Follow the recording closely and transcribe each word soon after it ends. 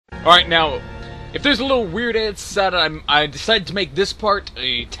Alright, now, if there's a little weird set, I decided to make this part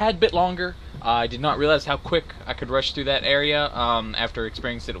a tad bit longer. I did not realize how quick I could rush through that area after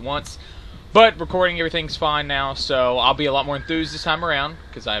experiencing it once. But recording everything's fine now, so I'll be a lot more enthused this time around,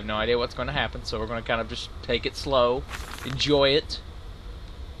 because I have no idea what's going to happen, so we're going to kind of just take it slow, enjoy it.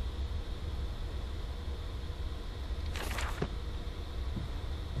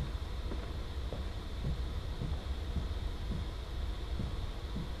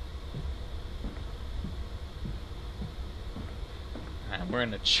 We're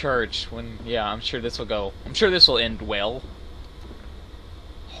in a church. Yeah, I'm sure this will go. I'm sure this will end well.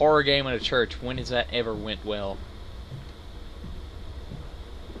 Horror game in a church. When has that ever went well?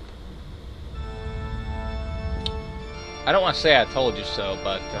 I don't want to say I told you so,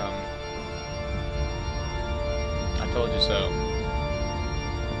 but I told you so.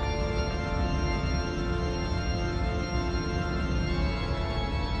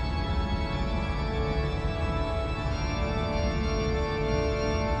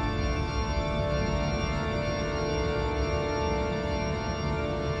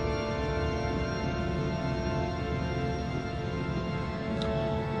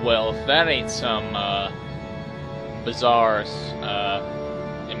 Well, if that ain't some bizarre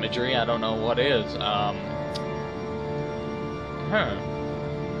imagery, I don't know what is.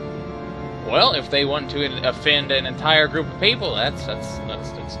 Well, if they want to offend an entire group of people, that's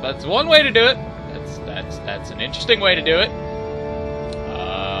one way to do it. That's an interesting way to do it.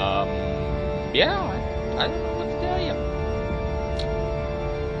 Yeah, I don't know what to tell you.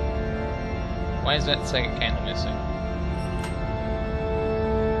 Why is that second candle missing?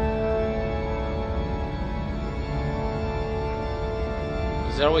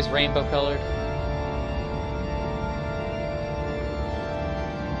 Is it always rainbow colored?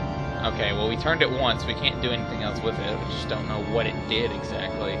 Okay, well we turned it once, we can't do anything else with it, we just don't know what it did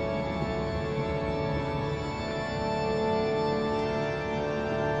exactly.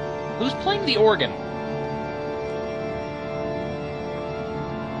 Who's playing the organ?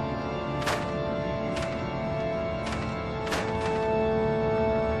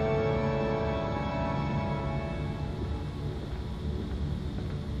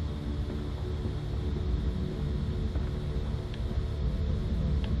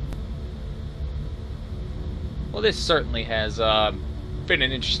 Well, this certainly has been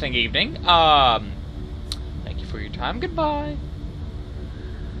an interesting evening. Thank you for your time. Goodbye.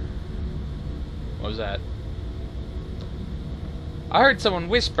 What was that? I heard someone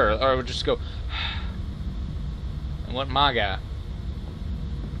whisper, or just go, and what my guy?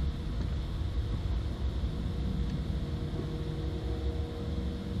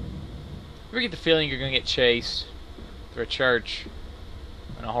 You ever get the feeling you're gonna get chased through a church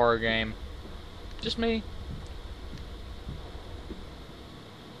in a horror game? Just me?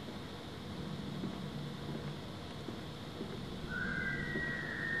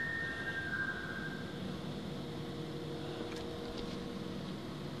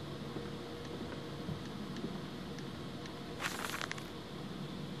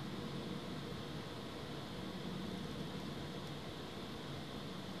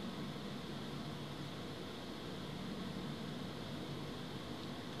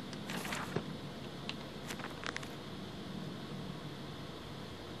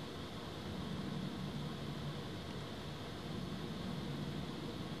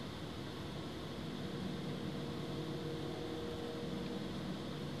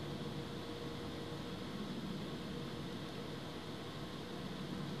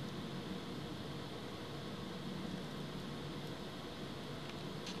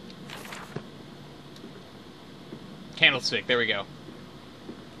 Candlestick, there we go.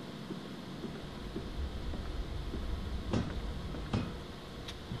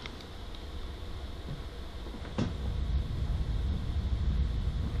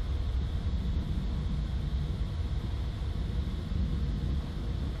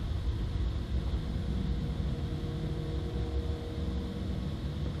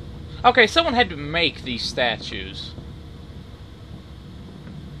 Okay, someone had to make these statues.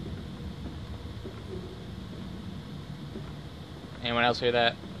 Anyone else hear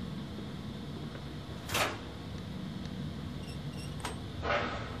that?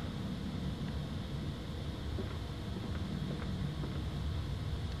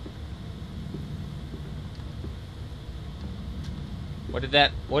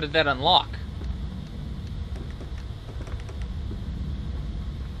 What did that unlock?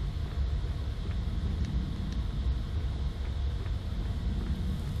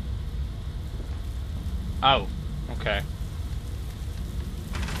 Oh, okay.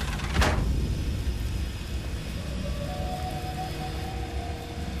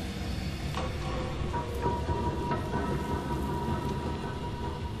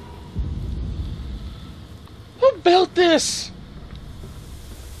 built this?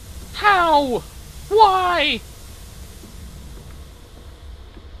 How? Why?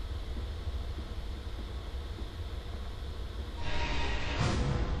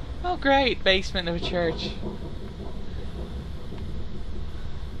 Oh great, basement of a church.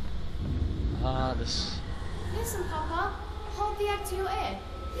 This... Listen, Papa. Hold the egg to your ear.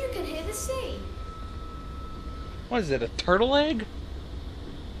 You can hear the sea. What is it, a turtle egg?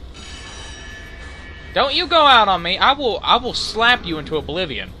 Don't you go out on me. I will slap you into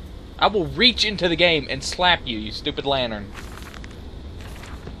oblivion. I will reach into the game and slap you, you stupid lantern.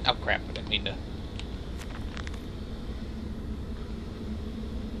 Oh crap, I didn't mean to.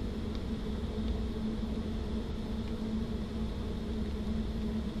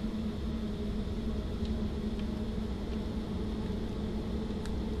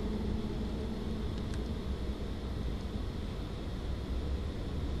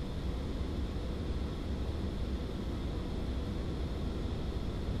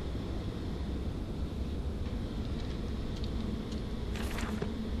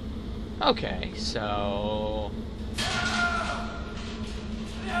 Okay, so...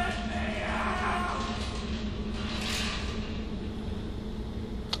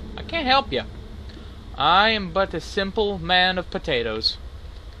 I can't help you. I am but a simple man of potatoes.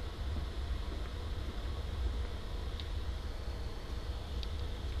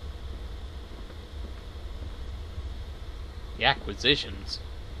 The acquisitions.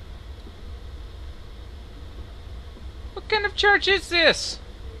 What kind of church is this?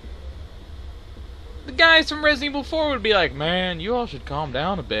 The guys from Resident Evil 4 would be like, man, you all should calm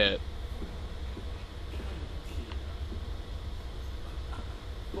down a bit.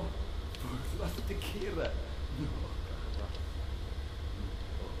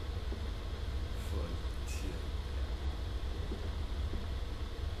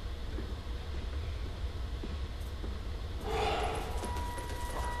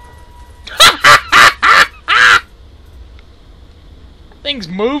 Things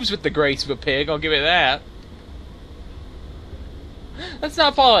moves with the grace of a pig, I'll give it that. Let's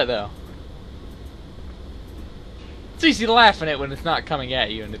not follow it though. It's easy to laugh at it when it's not coming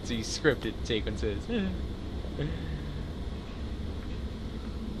at you and it's these scripted sequences.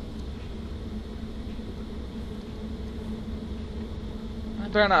 I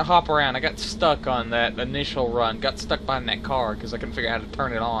better not hop around. I got stuck on that initial run. Got stuck behind that car because I couldn't figure out how to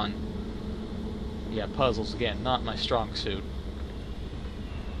turn it on. Yeah, puzzles again, not my strong suit.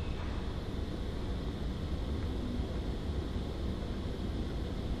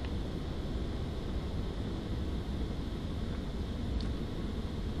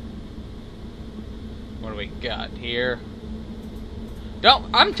 What do we got here? Don't!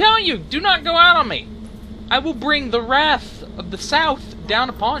 I'm telling you, do not go out on me! I will bring the wrath of the South down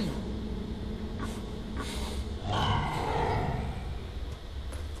upon you.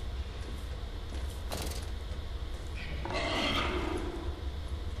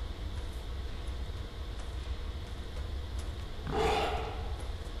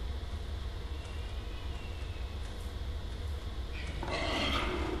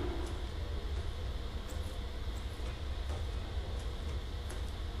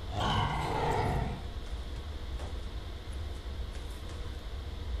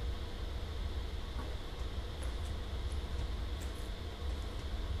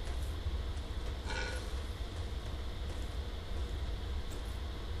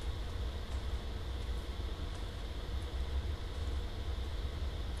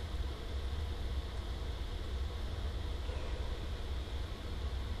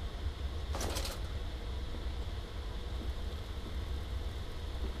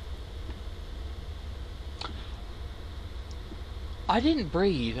 I didn't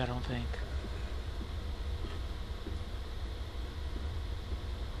breathe, I don't think.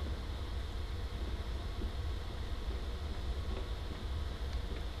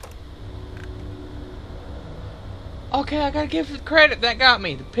 Okay, I gotta give it credit, that got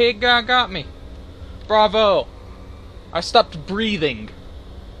me. The pig guy got me. Bravo. I stopped breathing.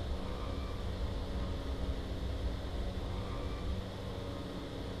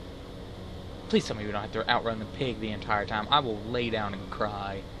 Please tell me we don't have to outrun the pig the entire time. I will lay down and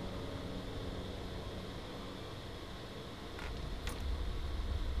cry.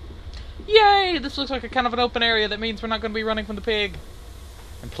 Yay! This looks like a kind of an open area. That means we're not going to be running from the pig.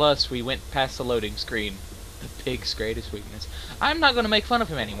 And plus, we went past the loading screen. The pig's greatest weakness. I'm not going to make fun of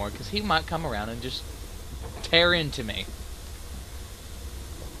him anymore, because he might come around and just tear into me.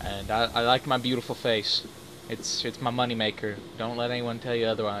 And I like my beautiful face. It's my moneymaker. Don't let anyone tell you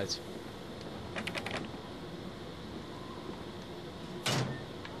otherwise.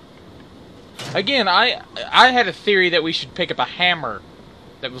 Again, I had a theory that we should pick up a hammer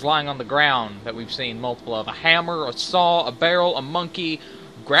that was lying on the ground that we've seen multiple of. A hammer, a saw, a barrel, a monkey.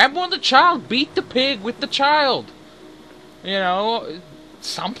 Grab one of the child, beat the pig with the child. You know,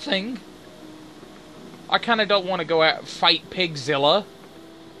 something. I kind of don't want to go out and fight Pigzilla.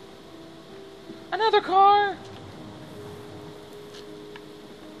 Another car?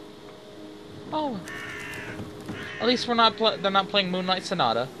 Oh. At least they're not playing Moonlight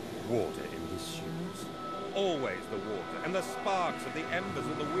Sonata. Water in his shoes. Always the water and the sparks of the embers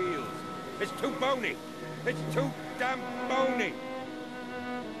of the wheels. It's too bony. It's too damn bony.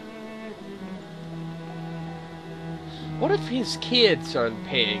 What if his kids are the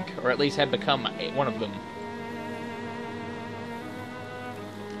pig, or at least had become one of them?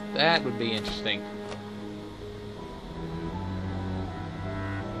 That would be interesting.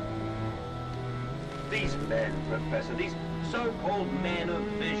 These men, Professor, these so-called men of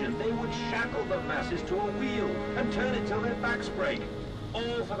vision, they would shackle the masses to a wheel and turn it till their backs break.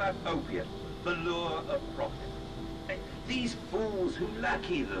 All for that opiate, the lure of profit. These fools who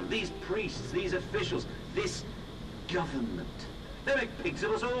lackey them, these priests, these officials, this government, they make pigs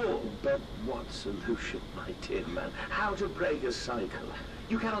of us all. But what solution, my dear man? How to break a cycle?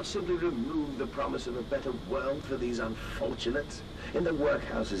 You cannot simply remove the promise of a better world for these unfortunates. In the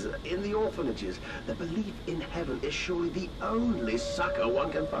workhouses, in the orphanages, the belief in heaven is surely the only succor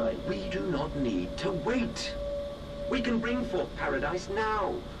one can find. We do not need to wait. We can bring forth paradise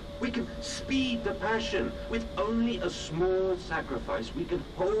now. We can speed the passion. With only a small sacrifice, we can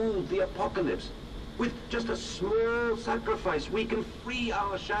hold the apocalypse. With just a small sacrifice, we can free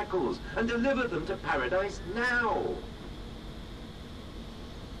our shackles and deliver them to paradise now.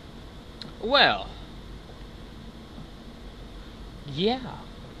 Well, yeah.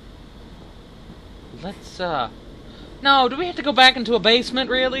 Let's, no, do we have to go back into a basement,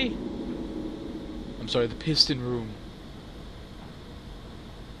 really? I'm sorry, the piston room.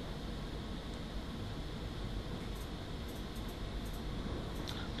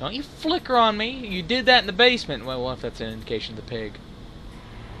 Don't you flicker on me. You did that in the basement. Well, what if that's an indication of the pig?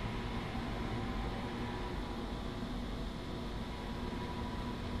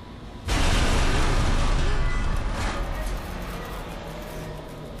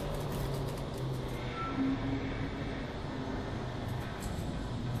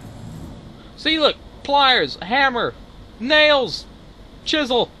 See, look, pliers, hammer, nails,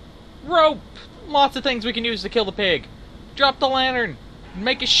 chisel, rope, lots of things we can use to kill the pig. Drop the lantern,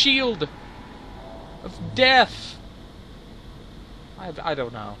 make a shield of death. I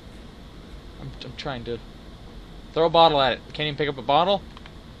don't know. I'm trying to throw a bottle at it. Can't even pick up a bottle?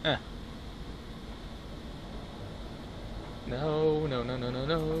 Eh. No, no, no, no, no,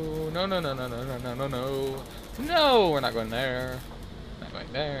 no, no, no, no, no, no, no, no, no, no. No, we're not going there. Not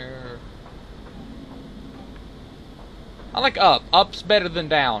going there. I like up. Up's better than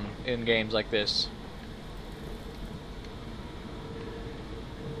down in games like this.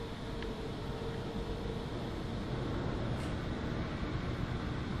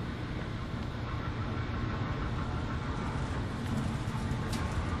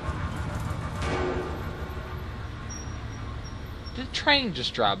 Did a train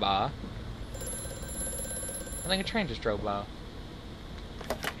just drive by? I think a train just drove by.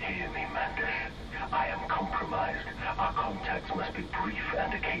 Hear me, Mantis. I am compromised. Our contacts must be brief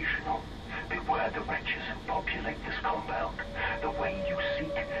and occasional. Beware the wretches who populate this compound. The way you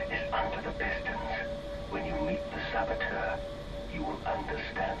seek is under the pistons. When you meet the saboteur, you will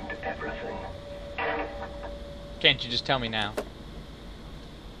understand everything. Can't you just tell me now?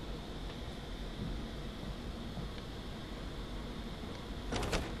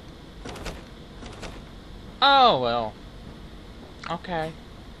 Oh, well. Okay.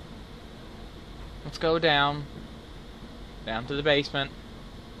 Let's go down. Down to the basement.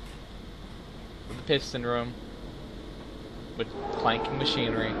 With the piston room. With clanking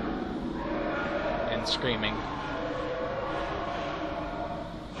machinery. And screaming.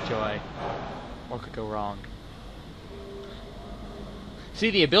 Joy. What could go wrong?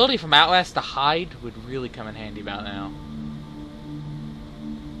 See, the ability from Outlast to hide would really come in handy about now.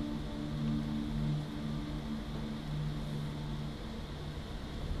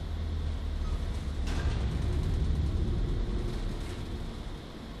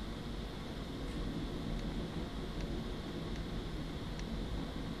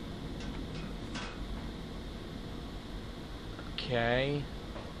 Okay.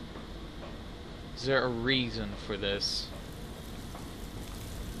 Is there a reason for this?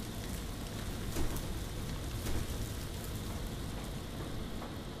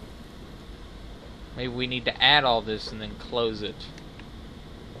 Maybe we need to add all this and then close it.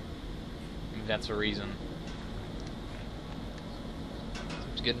 Maybe that's a reason.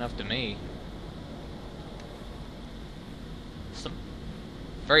 Seems good enough to me. Some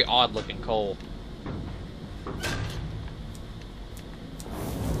very odd looking coal.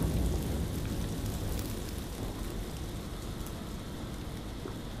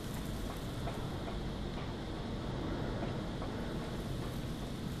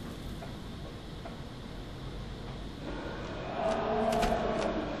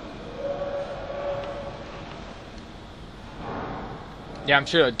 Yeah, I'm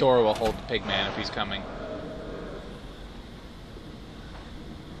sure a door will hold the pig man if he's coming.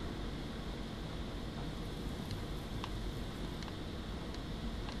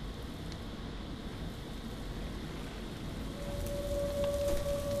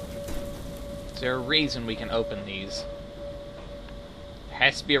 Is there a reason we can open these? There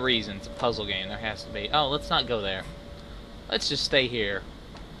has to be a reason. It's a puzzle game. There has to be. Oh, let's not go there. Let's just stay here.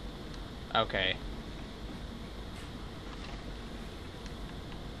 Okay.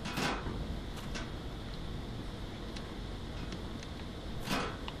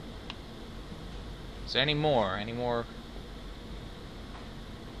 Is there any more? Any more?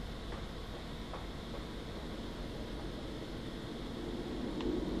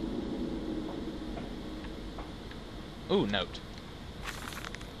 Ooh, note.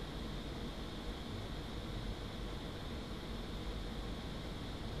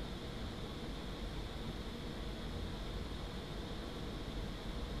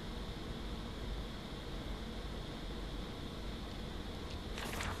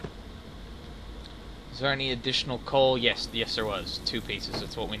 Is there any additional coal? Yes, there was. 2 pieces.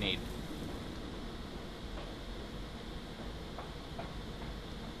 That's what we need.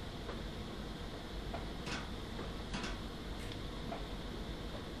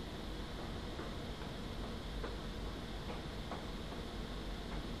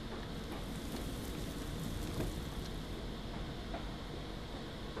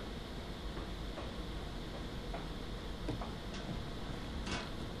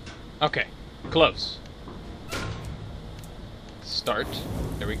 Okay, close. Start.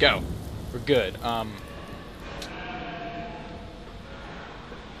 There we go. We're good.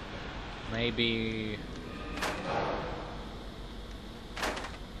 Maybe...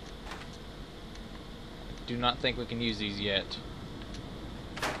 do not think we can use these yet.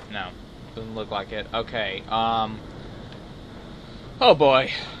 No. Doesn't look like it. Okay, oh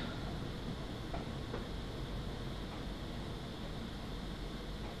boy.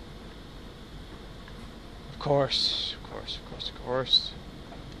 Of course. Of course.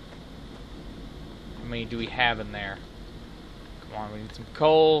 How many do we have in there? Come on, we need some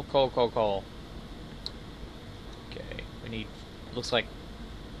coal. Okay, we need... looks like...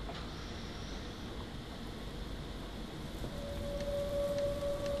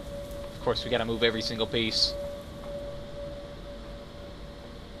 of course, we gotta move every single piece.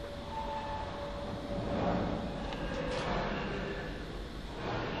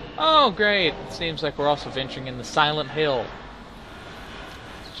 Oh, great! It seems like we're also venturing in the Silent Hill.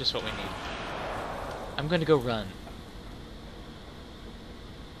 It's just what we need. I'm gonna go run.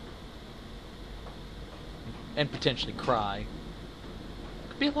 And potentially cry.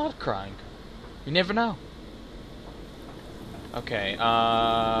 Could be a lot of crying. You never know. Okay,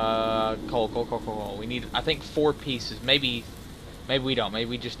 coal. We need, I think, 4 pieces. Maybe we don't. Maybe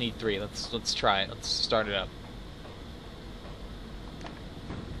we just need 3. Let's try it. Let's start it up.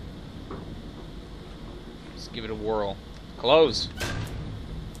 Let's give it a whirl. Close.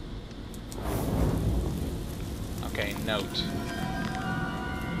 Okay, note.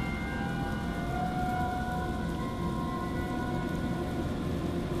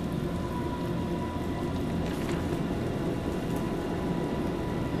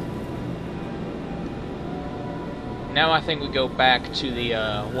 Now I think we go back to the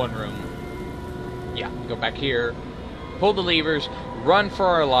one room. Yeah, we go back here, pull the levers, run for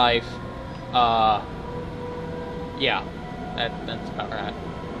our life. Yeah, that's about right.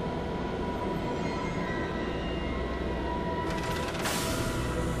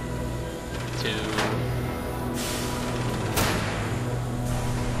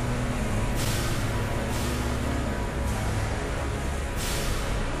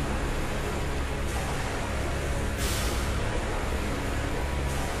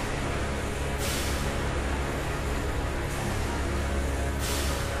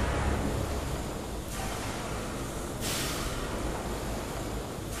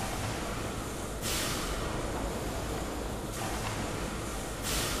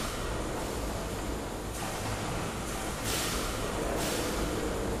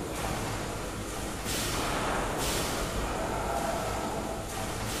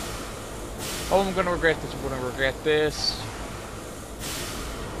 Oh, I'm gonna regret this. I'm gonna regret this.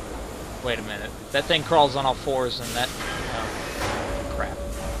 Wait a minute. That thing crawls on all fours, and that... Oh, crap.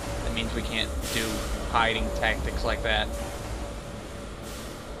 That means we can't do hiding tactics like that.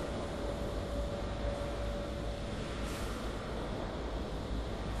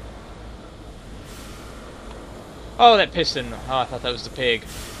 Oh, that piston. Oh, I thought that was the pig.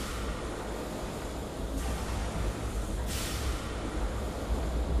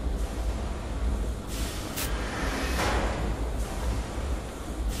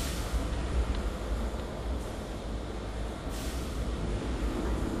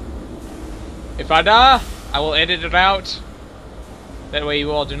 If I die, I will edit it out. That way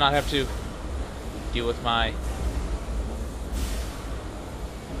you all do not have to deal with my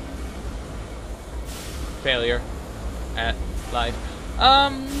failure at life.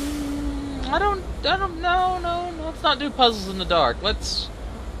 I don't know, no, let's not do puzzles in the dark. Let's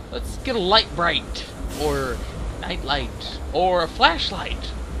get a light bright, or night light, or a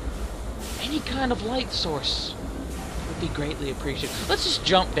flashlight. Any kind of light source would be greatly appreciated. Let's just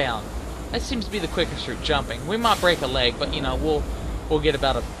jump down. That seems to be the quickest route, jumping. We might break a leg, but you know, we'll get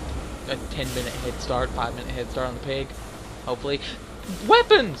about a 10-minute head start, 5-minute head start on the pig, hopefully.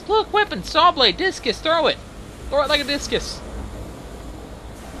 Weapons! Look, weapons! Saw blade, discus, throw it! Throw it like a discus.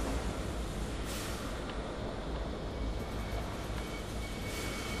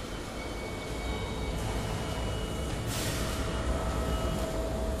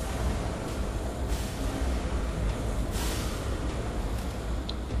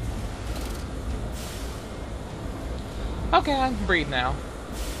 Okay, I can breathe now.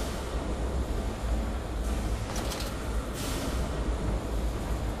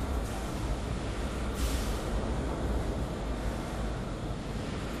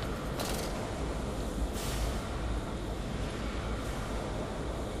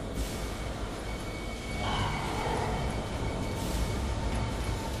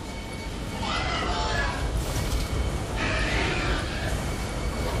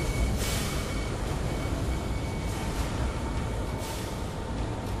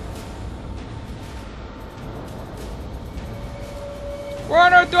 Where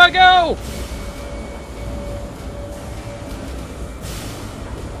on earth do I go?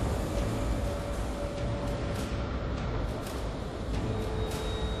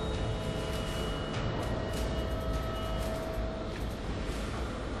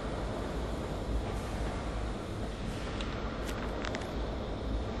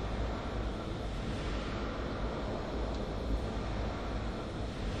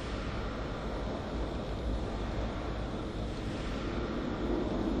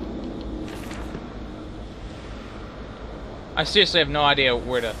 I seriously have no idea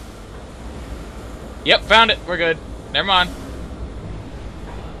where to... Yep, found it. We're good. Never mind.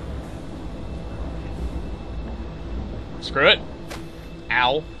 Screw it.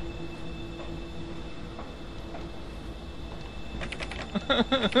 Ow.